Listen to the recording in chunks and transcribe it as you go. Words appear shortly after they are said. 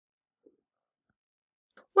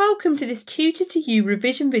Welcome to this Tutor to You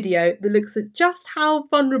revision video that looks at just how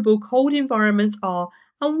vulnerable cold environments are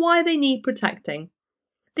and why they need protecting.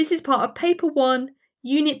 This is part of Paper 1,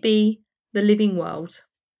 Unit B, The Living World.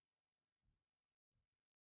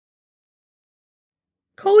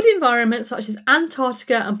 Cold environments such as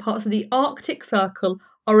Antarctica and parts of the Arctic Circle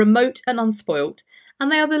are remote and unspoilt,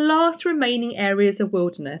 and they are the last remaining areas of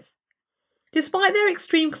wilderness. Despite their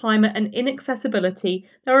extreme climate and inaccessibility,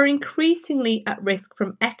 they are increasingly at risk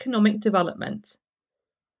from economic development.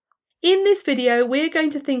 In this video, we're going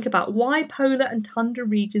to think about why polar and tundra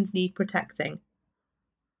regions need protecting.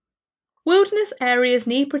 Wilderness areas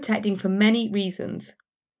need protecting for many reasons.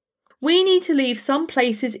 We need to leave some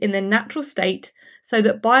places in their natural state so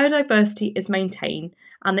that biodiversity is maintained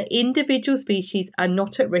and that individual species are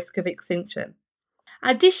not at risk of extinction.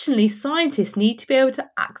 Additionally, scientists need to be able to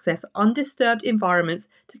access undisturbed environments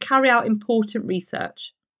to carry out important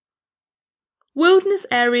research. Wilderness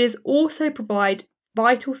areas also provide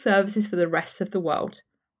vital services for the rest of the world.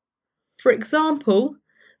 For example,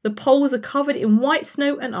 the poles are covered in white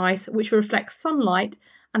snow and ice, which reflects sunlight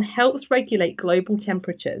and helps regulate global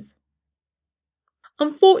temperatures.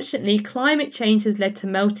 Unfortunately, climate change has led to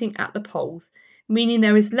melting at the poles, meaning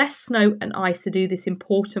there is less snow and ice to do this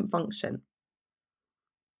important function.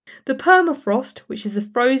 The permafrost, which is the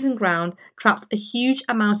frozen ground, traps a huge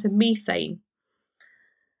amount of methane.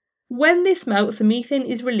 When this melts, the methane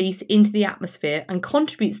is released into the atmosphere and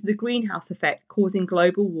contributes to the greenhouse effect, causing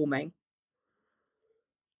global warming.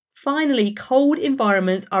 Finally, cold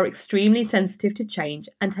environments are extremely sensitive to change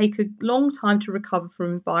and take a long time to recover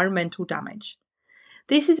from environmental damage.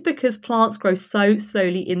 This is because plants grow so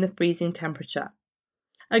slowly in the freezing temperature.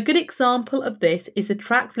 A good example of this is the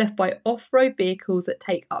tracks left by off-road vehicles that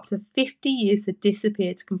take up to 50 years to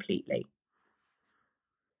disappear completely.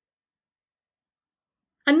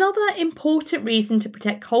 Another important reason to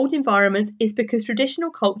protect cold environments is because traditional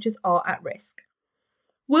cultures are at risk.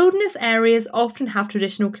 Wilderness areas often have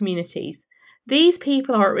traditional communities. These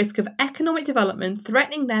people are at risk of economic development,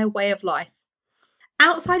 threatening their way of life.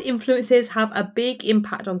 Outside influences have a big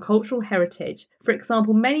impact on cultural heritage. For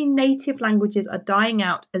example, many native languages are dying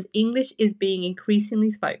out as English is being increasingly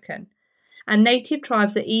spoken, and native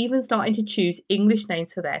tribes are even starting to choose English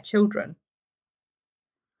names for their children.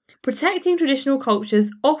 Protecting traditional cultures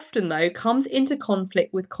often, though, comes into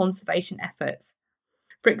conflict with conservation efforts.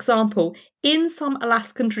 For example, in some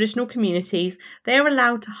Alaskan traditional communities, they are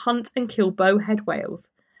allowed to hunt and kill bowhead whales,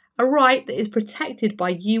 a right that is protected by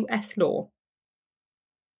US law.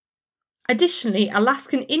 Additionally,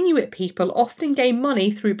 Alaskan Inuit people often gain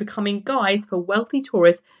money through becoming guides for wealthy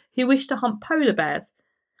tourists who wish to hunt polar bears.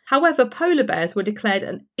 However, polar bears were declared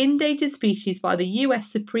an endangered species by the US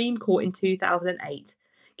Supreme Court in 2008,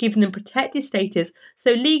 giving them protected status,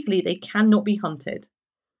 so legally they cannot be hunted.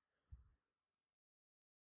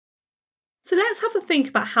 So let's have a think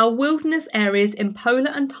about how wilderness areas in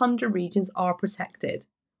polar and tundra regions are protected.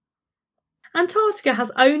 Antarctica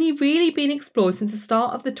has only really been explored since the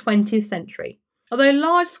start of the 20th century, although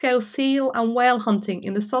large-scale seal and whale hunting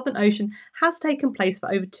in the Southern Ocean has taken place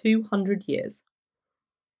for over 200 years.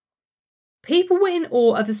 People were in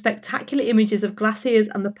awe of the spectacular images of glaciers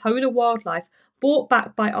and the polar wildlife brought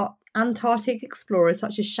back by Antarctic explorers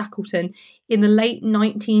such as Shackleton in the late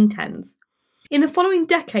 1910s. In the following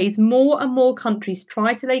decades, more and more countries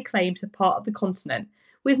tried to lay claim to part of the continent,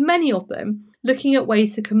 with many of them looking at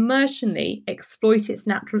ways to commercially exploit its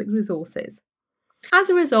natural resources. As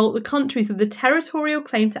a result, the countries with the territorial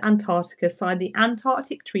claim to Antarctica signed the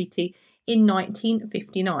Antarctic Treaty in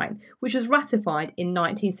 1959, which was ratified in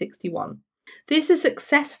 1961. This has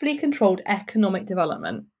successfully controlled economic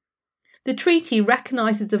development. The treaty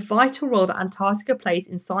recognises the vital role that Antarctica plays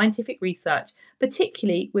in scientific research,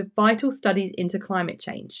 particularly with vital studies into climate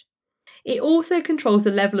change. It also controls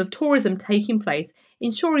the level of tourism taking place,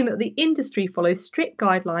 ensuring that the industry follows strict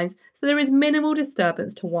guidelines so there is minimal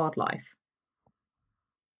disturbance to wildlife.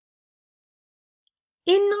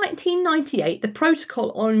 In 1998, the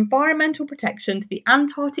Protocol on Environmental Protection to the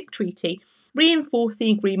Antarctic Treaty reinforced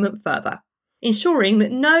the agreement further, ensuring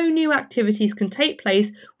that no new activities can take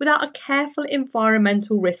place without a careful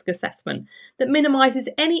environmental risk assessment that minimises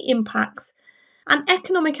any impacts, and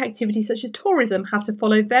economic activities such as tourism have to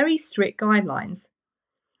follow very strict guidelines.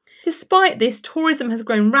 Despite this, tourism has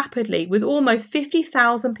grown rapidly, with almost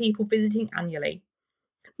 50,000 people visiting annually.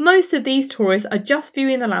 Most of these tourists are just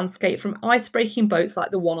viewing the landscape from ice-breaking boats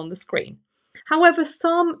like the one on the screen. However,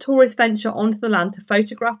 some tourists venture onto the land to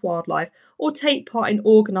photograph wildlife or take part in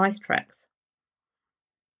organised treks.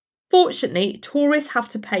 Fortunately, tourists have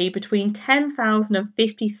to pay between $10,000 and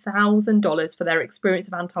 $50,000 for their experience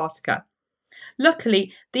of Antarctica.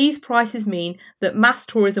 Luckily, these prices mean that mass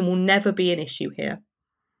tourism will never be an issue here.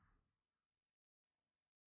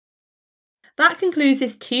 That concludes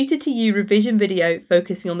this Tutor to You revision video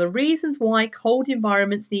focusing on the reasons why cold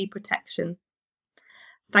environments need protection.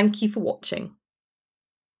 Thank you for watching.